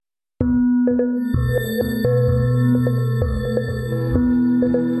Welcome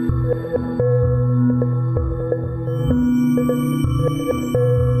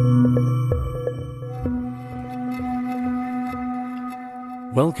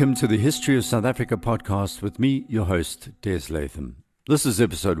to the History of South Africa podcast with me, your host, Des Latham. This is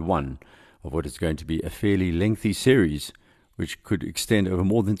episode 1 of what is going to be a fairly lengthy series, which could extend over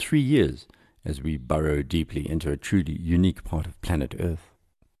more than 3 years as we burrow deeply into a truly unique part of planet Earth.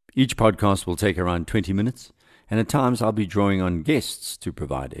 Each podcast will take around 20 minutes, and at times I'll be drawing on guests to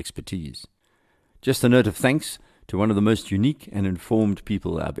provide expertise. Just a note of thanks to one of the most unique and informed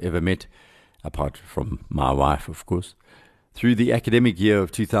people I've ever met, apart from my wife, of course. Through the academic year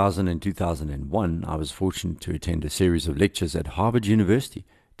of 2000 and 2001, I was fortunate to attend a series of lectures at Harvard University,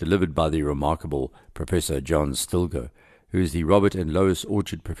 delivered by the remarkable Professor John Stilgoe, who is the Robert and Lois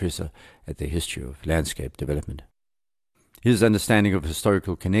Orchard Professor at the History of Landscape Development. His understanding of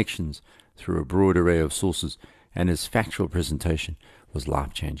historical connections through a broad array of sources and his factual presentation was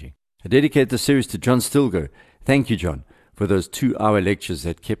life-changing. I dedicate the series to John Stilgoe. Thank you, John, for those 2-hour lectures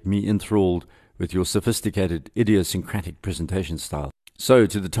that kept me enthralled with your sophisticated, idiosyncratic presentation style. So,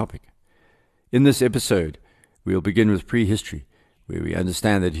 to the topic. In this episode, we'll begin with prehistory, where we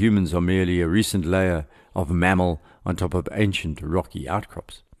understand that humans are merely a recent layer of mammal on top of ancient rocky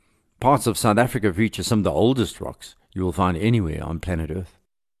outcrops. Parts of South Africa feature some of the oldest rocks you will find anywhere on planet Earth.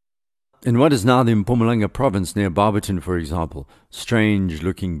 In what is now the Mpumalanga province near Barberton, for example,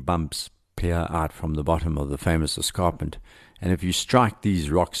 strange-looking bumps peer out from the bottom of the famous escarpment, and if you strike these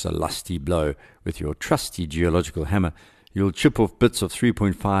rocks a lusty blow with your trusty geological hammer, you'll chip off bits of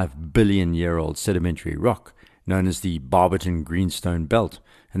 3.5 billion-year-old sedimentary rock known as the Barberton Greenstone Belt,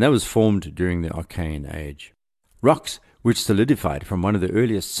 and that was formed during the Archean Age. Rocks which solidified from one of the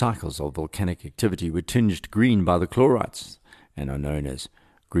earliest cycles of volcanic activity were tinged green by the chlorites and are known as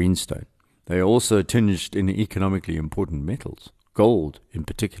greenstone. They are also tinged in economically important metals, gold in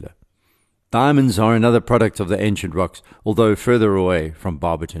particular. Diamonds are another product of the ancient rocks, although further away from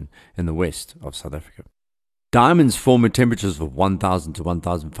Barberton in the west of South Africa. Diamonds form at temperatures of 1,000 to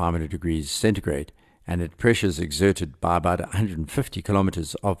 1,500 degrees centigrade and at pressures exerted by about 150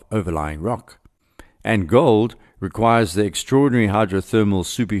 kilometers of overlying rock. And gold requires the extraordinary hydrothermal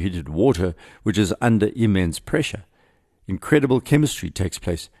superheated water which is under immense pressure. Incredible chemistry takes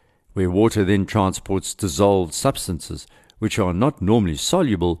place, where water then transports dissolved substances which are not normally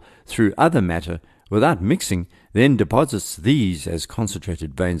soluble through other matter without mixing, then deposits these as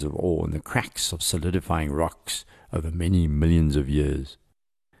concentrated veins of ore in the cracks of solidifying rocks over many millions of years.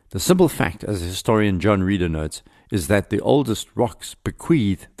 The simple fact, as historian John Reader notes, is that the oldest rocks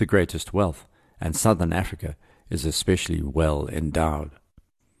bequeath the greatest wealth, and southern Africa is especially well endowed.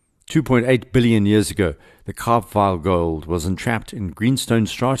 2.8 billion years ago, the Kaapvaal gold was entrapped in greenstone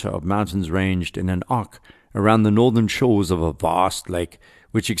strata of mountains ranged in an arc around the northern shores of a vast lake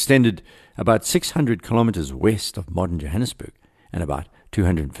which extended about 600 kilometers west of modern Johannesburg and about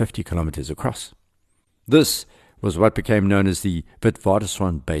 250 kilometers across. This was what became known as the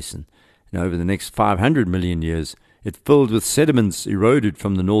Witwatersrand Basin, and over the next 500 million years it filled with sediments eroded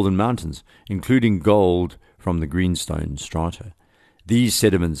from the northern mountains, including gold from the greenstone strata. These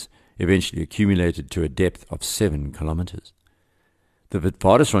sediments eventually accumulated to a depth of 7 kilometers. The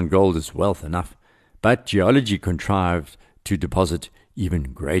Witwatersrand gold is wealth enough, but geology contrived to deposit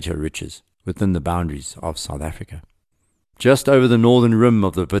even greater riches within the boundaries of South Africa. Just over the northern rim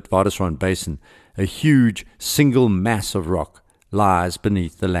of the Witwatersrand Basin, a huge single mass of rock lies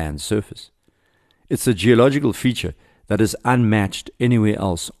beneath the land's surface. It's a geological feature that is unmatched anywhere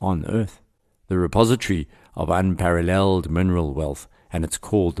else on Earth, the repository of unparalleled mineral wealth, and it's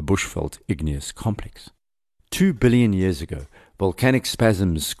called the Bushveld Igneous Complex. 2 billion years ago, volcanic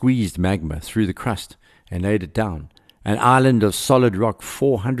spasms squeezed magma through the crust and laid it down, an island of solid rock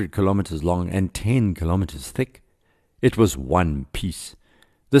 400 kilometers long and 10 kilometers thick. It was one piece.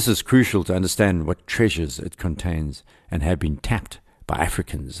 This is crucial to understand what treasures it contains and have been tapped by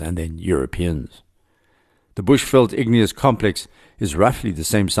Africans and then Europeans. The Bushveld Igneous Complex is roughly the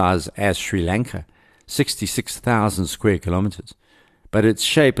same size as Sri Lanka, 66,000 square kilometers, but its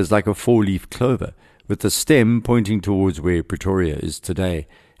shape is like a 4-leaf clover, with the stem pointing towards where Pretoria is today,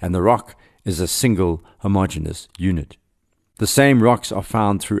 and the rock is a single homogeneous unit. The same rocks are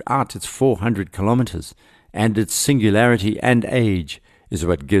found throughout its 400 kilometers, and its singularity and age is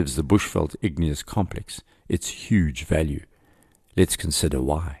what gives the Bushveld Igneous Complex its huge value. Let's consider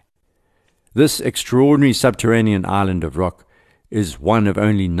why. This extraordinary subterranean island of rock is one of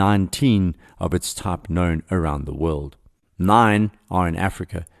only 19 of its type known around the world. 9 are in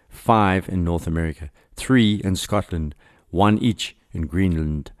Africa, 5 in North America, 3 in Scotland, 1 each in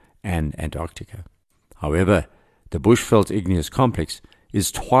Greenland, and Antarctica. However, the Bushveld Igneous Complex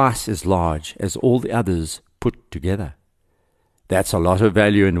is twice as large as all the others put together. That's a lot of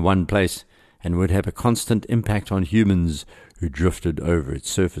value in one place and would have a constant impact on humans who drifted over its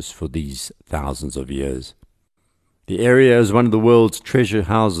surface for these thousands of years. The area is one of the world's treasure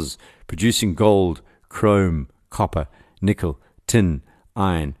houses, producing gold, chrome, copper, nickel, tin,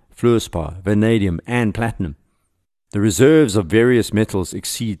 iron, fluorspar, vanadium, and platinum. The reserves of various metals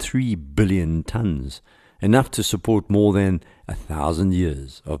exceed 3 billion tons, enough to support more than 1,000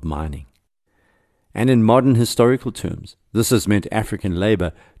 years of mining. And in modern historical terms, this has meant African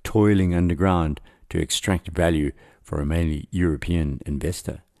labor toiling underground to extract value for a mainly European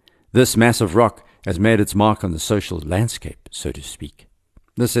investor. This massive rock has made its mark on the social landscape, so to speak.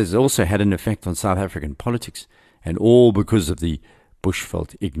 This has also had an effect on South African politics, and all because of the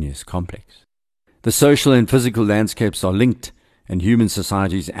Bushveld Igneous Complex. The social and physical landscapes are linked, and human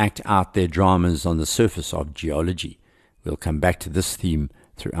societies act out their dramas on the surface of geology. We'll come back to this theme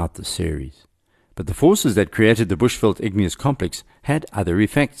throughout the series. But the forces that created the Bushveld Igneous Complex had other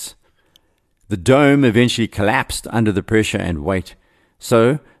effects. The dome eventually collapsed under the pressure and weight,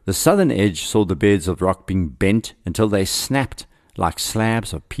 so the southern edge saw the beds of rock being bent until they snapped like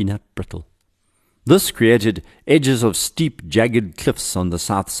slabs of peanut brittle. This created edges of steep, jagged cliffs on the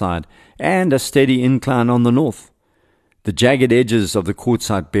south side and a steady incline on the north. The jagged edges of the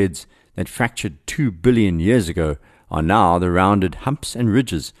quartzite beds that fractured 2 billion years ago are now the rounded humps and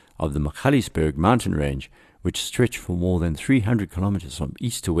ridges of the Magaliesberg mountain range, which stretch for more than 300 kilometers from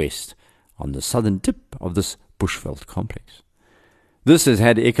east to west on the southern tip of this Bushveld complex. This has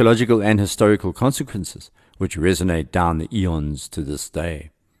had ecological and historical consequences, which resonate down the eons to this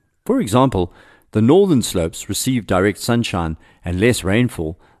day. For example, the northern slopes receive direct sunshine and less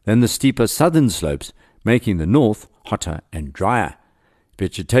rainfall than the steeper southern slopes, making the north hotter and drier.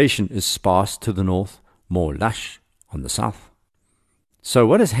 Vegetation is sparse to the north, more lush on the south. So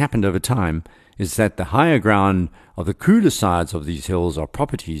what has happened over time is that the higher ground of the cooler sides of these hills are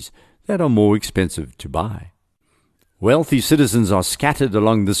properties that are more expensive to buy. Wealthy citizens are scattered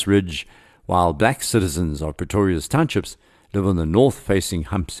along this ridge, while black citizens of Pretoria's townships live on the north-facing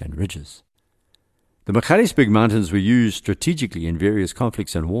humps and ridges. The Magaliesberg Mountains were used strategically in various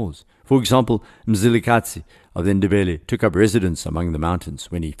conflicts and wars. For example, Mzilikazi of the Ndebele took up residence among the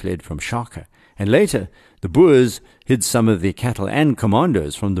mountains when he fled from Shaka, and later the Boers hid some of their cattle and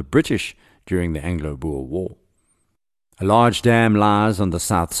commandos from the British during the Anglo-Boer War. A large dam lies on the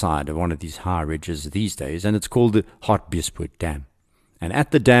south side of one of these high ridges these days, and it's called the Hartbeespoort Dam. And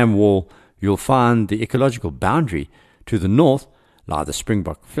at the dam wall, you'll find the ecological boundary. To the north lie the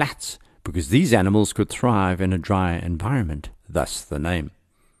Springbok Flats, because these animals could thrive in a dry environment, thus the name.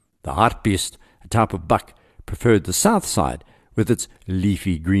 The hartbeest, a type of buck, preferred the south side with its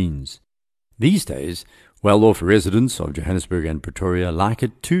leafy greens. These days, well-off residents of Johannesburg and Pretoria like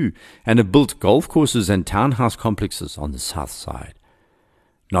it too, and have built golf courses and townhouse complexes on the south side.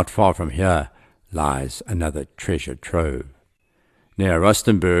 Not far from here lies another treasure trove. Near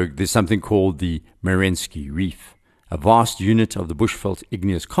Rustenburg, there's something called the Merensky Reef, a vast unit of the Bushveld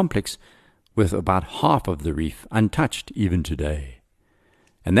Igneous Complex with about half of the reef untouched even today.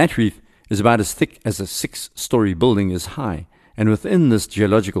 And that reef is about as thick as a 6-story building is high, and within this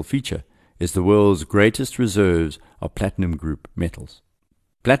geological feature is the world's greatest reserves of platinum group metals.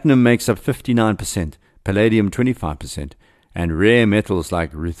 Platinum makes up 59%, palladium 25%, and rare metals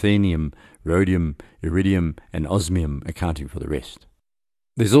like ruthenium, rhodium, iridium, and osmium accounting for the rest.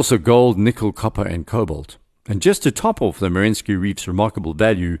 There's also gold, nickel, copper, and cobalt. And just to top off the Merensky Reef's remarkable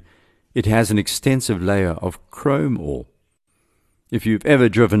value, it has an extensive layer of chrome ore. If you've ever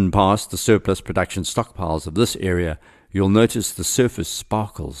driven past the surplus production stockpiles of this area, you'll notice the surface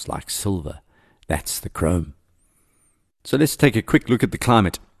sparkles like silver. That's the chrome. So let's take a quick look at the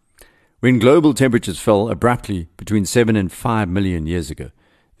climate. When global temperatures fell abruptly between 7 and 5 million years ago,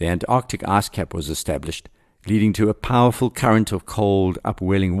 the Antarctic ice cap was established, leading to a powerful current of cold,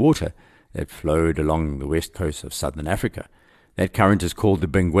 upwelling water that flowed along the west coast of southern Africa. That current is called the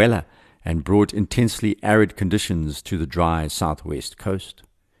Benguela and brought intensely arid conditions to the dry southwest coast.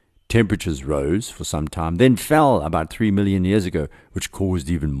 Temperatures rose for some time, then fell about 3 million years ago, which caused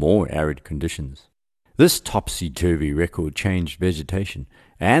even more arid conditions. This topsy-turvy record changed vegetation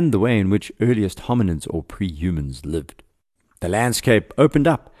and the way in which earliest hominids or pre-humans lived. The landscape opened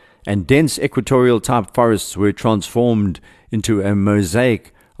up, and dense equatorial-type forests were transformed into a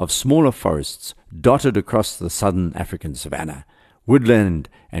mosaic of smaller forests dotted across the southern African savanna. Woodland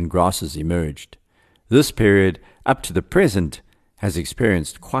and grasses emerged. This period, up to the present, has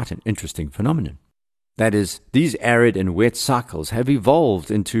experienced quite an interesting phenomenon. That is, these arid and wet cycles have evolved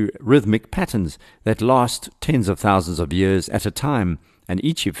into rhythmic patterns that last tens of thousands of years at a time, and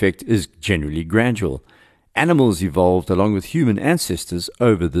each effect is generally gradual. Animals evolved along with human ancestors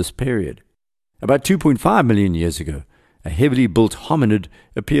over this period. About 2.5 million years ago, a heavily built hominid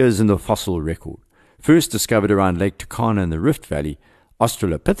appears in the fossil record. First discovered around Lake Turkana in the Rift Valley,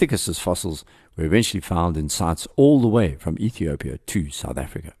 Australopithecus's fossils were eventually found in sites all the way from Ethiopia to South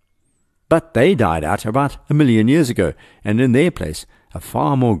Africa. But they died out about 1 million years ago, and in their place, a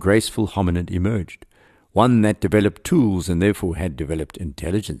far more graceful hominid emerged, one that developed tools and therefore had developed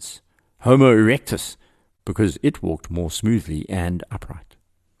intelligence. Homo erectus, because it walked more smoothly and upright.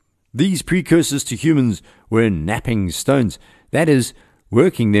 These precursors to humans were napping stones, that is,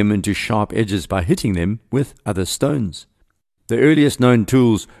 working them into sharp edges by hitting them with other stones. The earliest known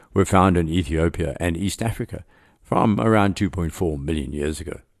tools were found in Ethiopia and East Africa from around 2.4 million years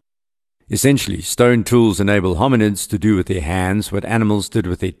ago. Essentially, stone tools enable hominids to do with their hands what animals did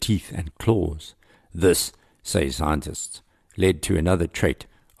with their teeth and claws. This, say scientists, led to another trait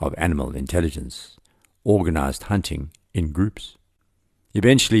of animal intelligence: organized hunting in groups.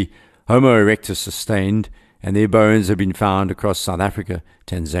 Eventually, Homo erectus sustained, and their bones have been found across South Africa,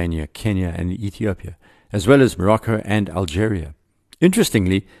 Tanzania, Kenya, and Ethiopia, as well as Morocco and Algeria.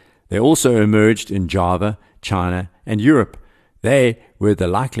 Interestingly, they also emerged in Java, China, and Europe. They were the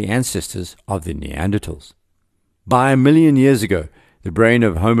likely ancestors of the Neanderthals. By 1 million years ago, the brain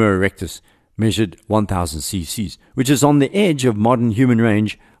of Homo erectus measured 1,000 cc's, which is on the edge of modern human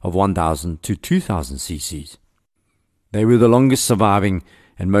range of 1,000 to 2,000 cc's. They were the longest surviving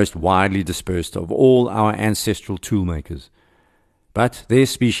and most widely dispersed of all our ancestral toolmakers. But their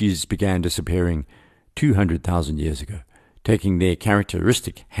species began disappearing 200,000 years ago, taking their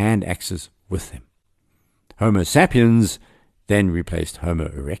characteristic hand axes with them. Homo sapiens then replaced Homo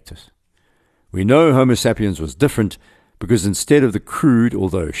erectus. We know Homo sapiens was different because instead of the crude,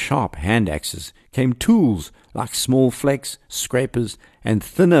 although sharp hand axes, came tools like small flakes, scrapers, and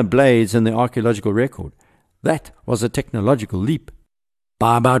thinner blades in the archaeological record. That was a technological leap.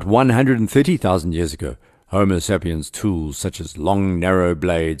 By about 130,000 years ago, Homo sapiens tools such as long, narrow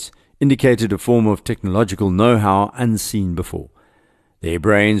blades indicated a form of technological know-how unseen before. Their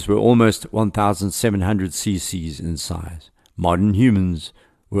brains were almost 1,700 cc's in size. Modern humans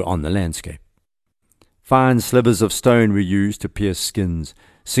were on the landscape. Fine slivers of stone were used to pierce skins.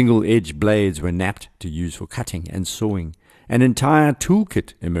 Single-edged blades were napped to use for cutting and sawing. An entire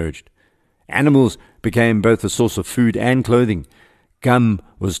toolkit emerged. Animals became both a source of food and clothing. Gum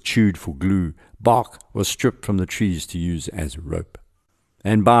was chewed for glue. Bark was stripped from the trees to use as rope.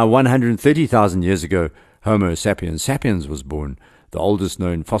 And by 130,000 years ago, Homo sapiens sapiens was born. The oldest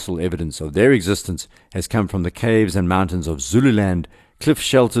known fossil evidence of their existence has come from the caves and mountains of Zululand, cliff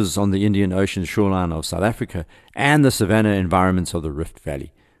shelters on the Indian Ocean shoreline of South Africa, and the savanna environments of the Rift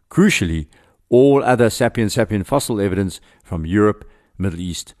Valley. Crucially, all other sapien fossil evidence from Europe, Middle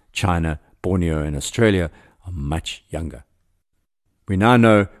East, China, Borneo, and Australia are much younger. We now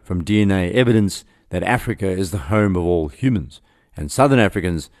know from DNA evidence that Africa is the home of all humans, and Southern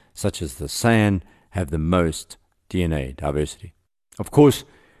Africans, such as the San, have the most DNA diversity. Of course,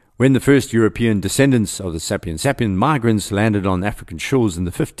 when the first European descendants of the sapien migrants landed on African shores in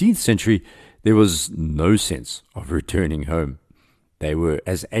the 15th century, there was no sense of returning home. They were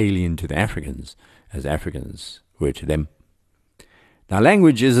as alien to the Africans as Africans were to them. Now,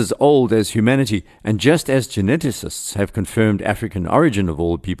 language is as old as humanity, and just as geneticists have confirmed African origin of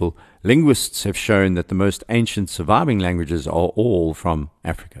all people, linguists have shown that the most ancient surviving languages are all from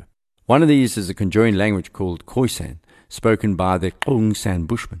Africa. One of these is a conjoined language called Khoisan, spoken by the Xhosa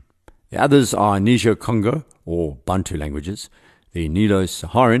Bushmen. The others are Niger-Congo, or Bantu languages, the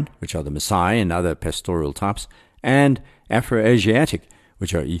Nilo-Saharan, which are the Maasai and other pastoral types, and Afro-Asiatic,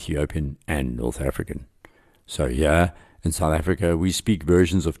 which are Ethiopian and North African. So here, in South Africa, we speak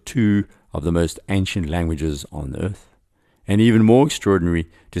versions of two of the most ancient languages on earth. And even more extraordinary,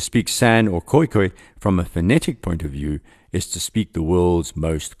 to speak San or Khoikhoi from a phonetic point of view is to speak the world's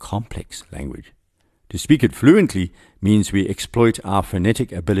most complex language. To speak it fluently means we exploit our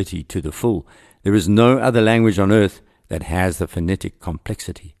phonetic ability to the full. There is no other language on earth that has the phonetic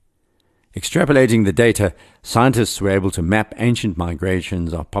complexity. Extrapolating the data, scientists were able to map ancient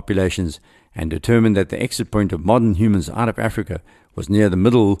migrations of populations and determined that the exit point of modern humans out of Africa was near the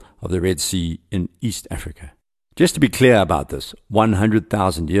middle of the Red Sea in East Africa. Just to be clear about this,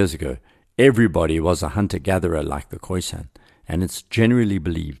 100,000 years ago, everybody was a hunter-gatherer like the Khoisan, and it's generally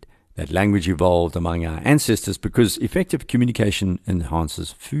believed that language evolved among our ancestors because effective communication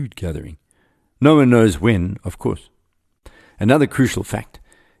enhances food gathering. No one knows when, of course. Another crucial fact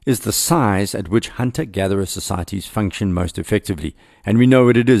is the size at which hunter-gatherer societies function most effectively. And we know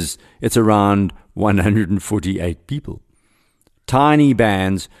what it is. It's around 148 people. Tiny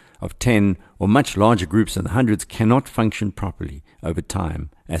bands of 10 or much larger groups in the hundreds cannot function properly over time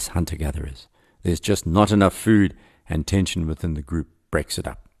as hunter-gatherers. There's just not enough food, and tension within the group breaks it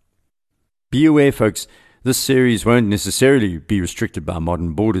up. Be aware, folks, this series won't necessarily be restricted by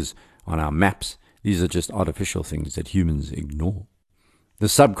modern borders on our maps. These are just artificial things that humans ignore. The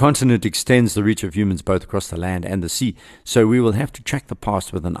subcontinent extends the reach of humans both across the land and the sea, so we will have to track the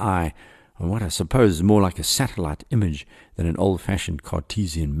past with an eye on what I suppose is more like a satellite image than an old-fashioned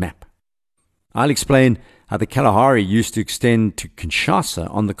Cartesian map. I'll explain how the Kalahari used to extend to Kinshasa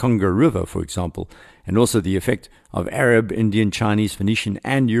on the Congo River, for example, and also the effect of Arab, Indian, Chinese, Phoenician,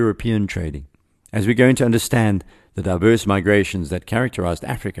 and European trading, as we're going to understand the diverse migrations that characterized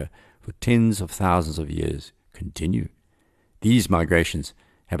Africa for tens of thousands of years continue. These migrations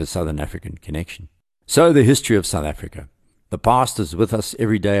have a Southern African connection. So the history of South Africa. The past is with us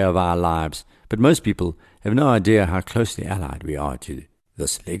every day of our lives, but most people have no idea how closely allied we are to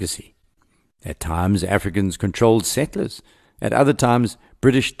this legacy. At times, Africans controlled settlers. At other times,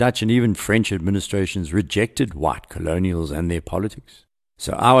 British, Dutch, and even French administrations rejected white colonials and their politics.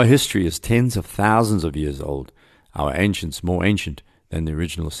 So our history is tens of thousands of years old, our ancients more ancient than the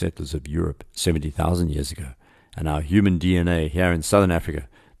original settlers of Europe 70,000 years ago, and our human DNA here in Southern Africa,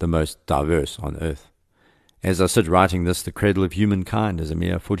 the most diverse on earth. As I sit writing this, the cradle of humankind is a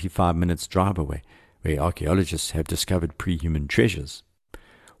mere 45 minutes drive away, where archaeologists have discovered pre-human treasures.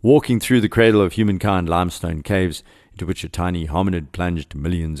 Walking through the cradle of humankind limestone caves, into which a tiny hominid plunged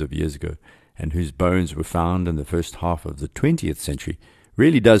millions of years ago, and whose bones were found in the first half of the 20th century,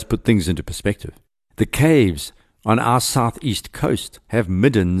 really does put things into perspective. The caves on our southeast coast have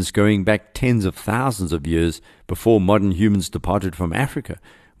middens going back tens of thousands of years before modern humans departed from Africa,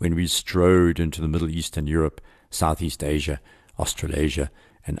 when we strode into the Middle East and Europe, Southeast Asia, Australasia,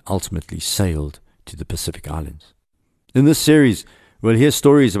 and ultimately sailed to the Pacific Islands. In this series, we'll hear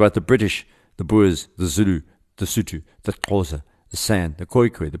stories about the British, the Boers, the Zulu, the Sotho, the Xhosa, the San, the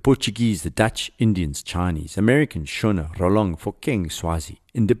Khoikhoi, the Portuguese, the Dutch, Indians, Chinese, Americans, Shona, Rolong, Phokeng, Swazi,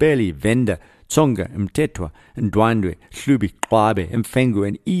 Ndebele, Venda, Tsonga, Mtetwa, Ndwandwe, Hlubi, Xwabe, Mfengu,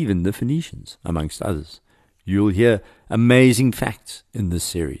 and even the Phoenicians, amongst others. You'll hear amazing facts in this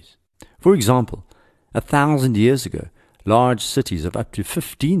series. For example, 1,000 years ago, large cities of up to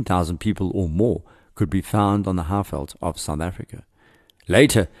 15,000 people or more could be found on the Highveld of South Africa.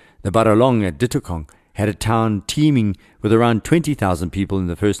 Later, the Baralong at Ditokong had a town teeming with around 20,000 people in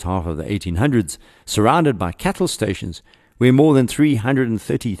the first half of the 1800s, surrounded by cattle stations where more than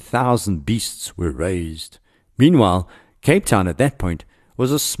 330,000 beasts were raised. Meanwhile, Cape Town at that point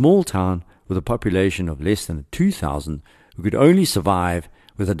was a small town with a population of less than 2,000 who could only survive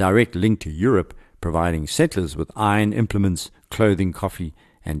with a direct link to Europe, providing settlers with iron implements, clothing, coffee,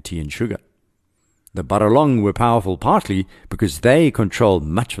 and tea and sugar. The Baralong were powerful partly because they controlled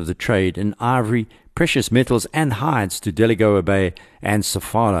much of the trade in ivory, precious metals, and hides to Delagoa Bay and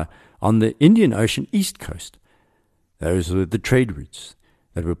Sofala on the Indian Ocean east coast. Those were the trade routes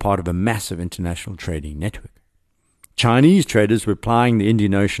that were part of a massive international trading network. Chinese traders were plying the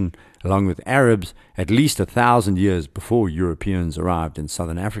Indian Ocean along with Arabs at least 1,000 years before Europeans arrived in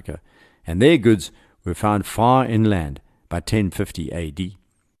southern Africa, and their goods were found far inland by 1050 AD.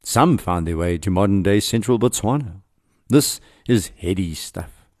 Some found their way to modern-day central Botswana. This is heady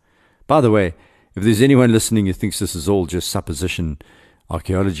stuff. By the way, if there's anyone listening who thinks this is all just supposition,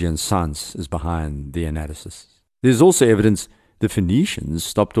 archaeology and science is behind the analysis. There's also evidence the Phoenicians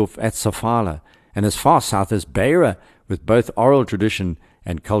stopped off at Sofala and as far south as Beira, with both oral tradition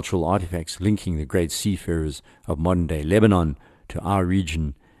and cultural artifacts linking the great seafarers of modern-day Lebanon to our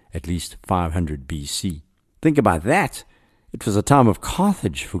region at least 500 BC. Think about that. It was a time of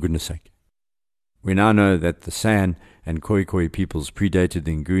Carthage, for goodness sake. We now know that the San and Khoikhoi peoples predated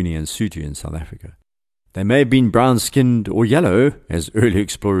the Nguni and Sotho in South Africa. They may have been brown-skinned or yellow, as early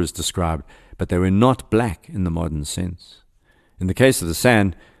explorers described, but they were not black in the modern sense. In the case of the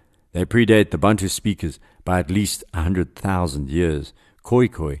San, they predate the Bantu speakers by at least 100,000 years,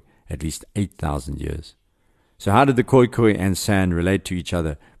 Khoikhoi at least 8,000 years. So how did the Khoikhoi and San relate to each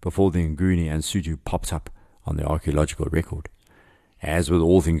other before the Nguni and Sotho popped up on the archaeological record? As with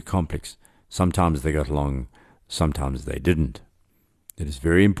all things complex, sometimes they got along, sometimes they didn't. It is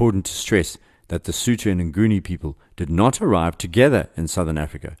very important to stress that the Sotho and Nguni people did not arrive together in southern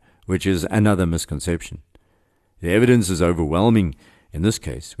Africa, which is another misconception. The evidence is overwhelming in this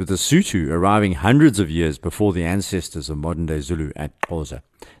case, with the Sotho arriving hundreds of years before the ancestors of modern-day Zulu at Xhosa.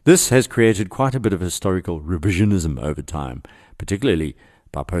 This has created quite a bit of historical revisionism over time, particularly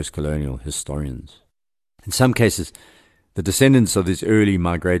by post-colonial historians. In some cases, the descendants of these early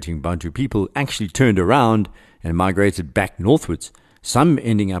migrating Bantu people actually turned around and migrated back northwards, some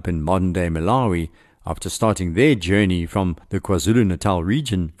ending up in modern-day Malawi after starting their journey from the KwaZulu-Natal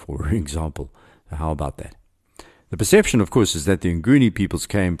region, for example. How about that? The perception, of course, is that the Nguni peoples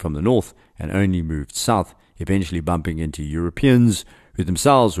came from the north and only moved south, eventually bumping into Europeans who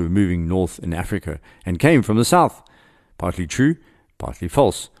themselves were moving north in Africa and came from the south. Partly true, partly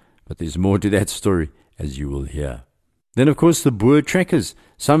false, but there's more to that story, as you will hear. Then, of course, the Boer trekkers.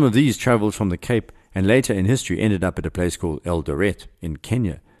 Some of these travelled from the Cape and later in history ended up at a place called Eldoret in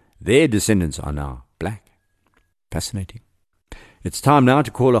Kenya. Their descendants are now black. Fascinating. It's time now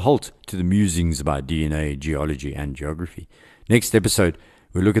to call a halt to the musings about DNA, geology, and geography. Next episode,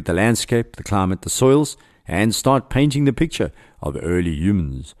 we'll look at the landscape, the climate, the soils, and start painting the picture of early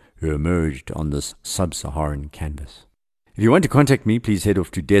humans who emerged on this sub-Saharan canvas. If you want to contact me, please head off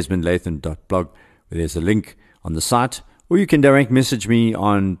to desmondlatham.blog, where there's a link on the site, or you can direct message me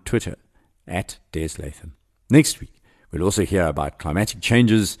on Twitter @DesLatham. Next week, we'll also hear about climatic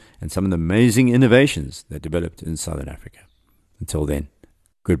changes and some of the amazing innovations that developed in Southern Africa. Until then,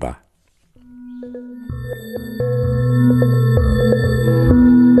 goodbye.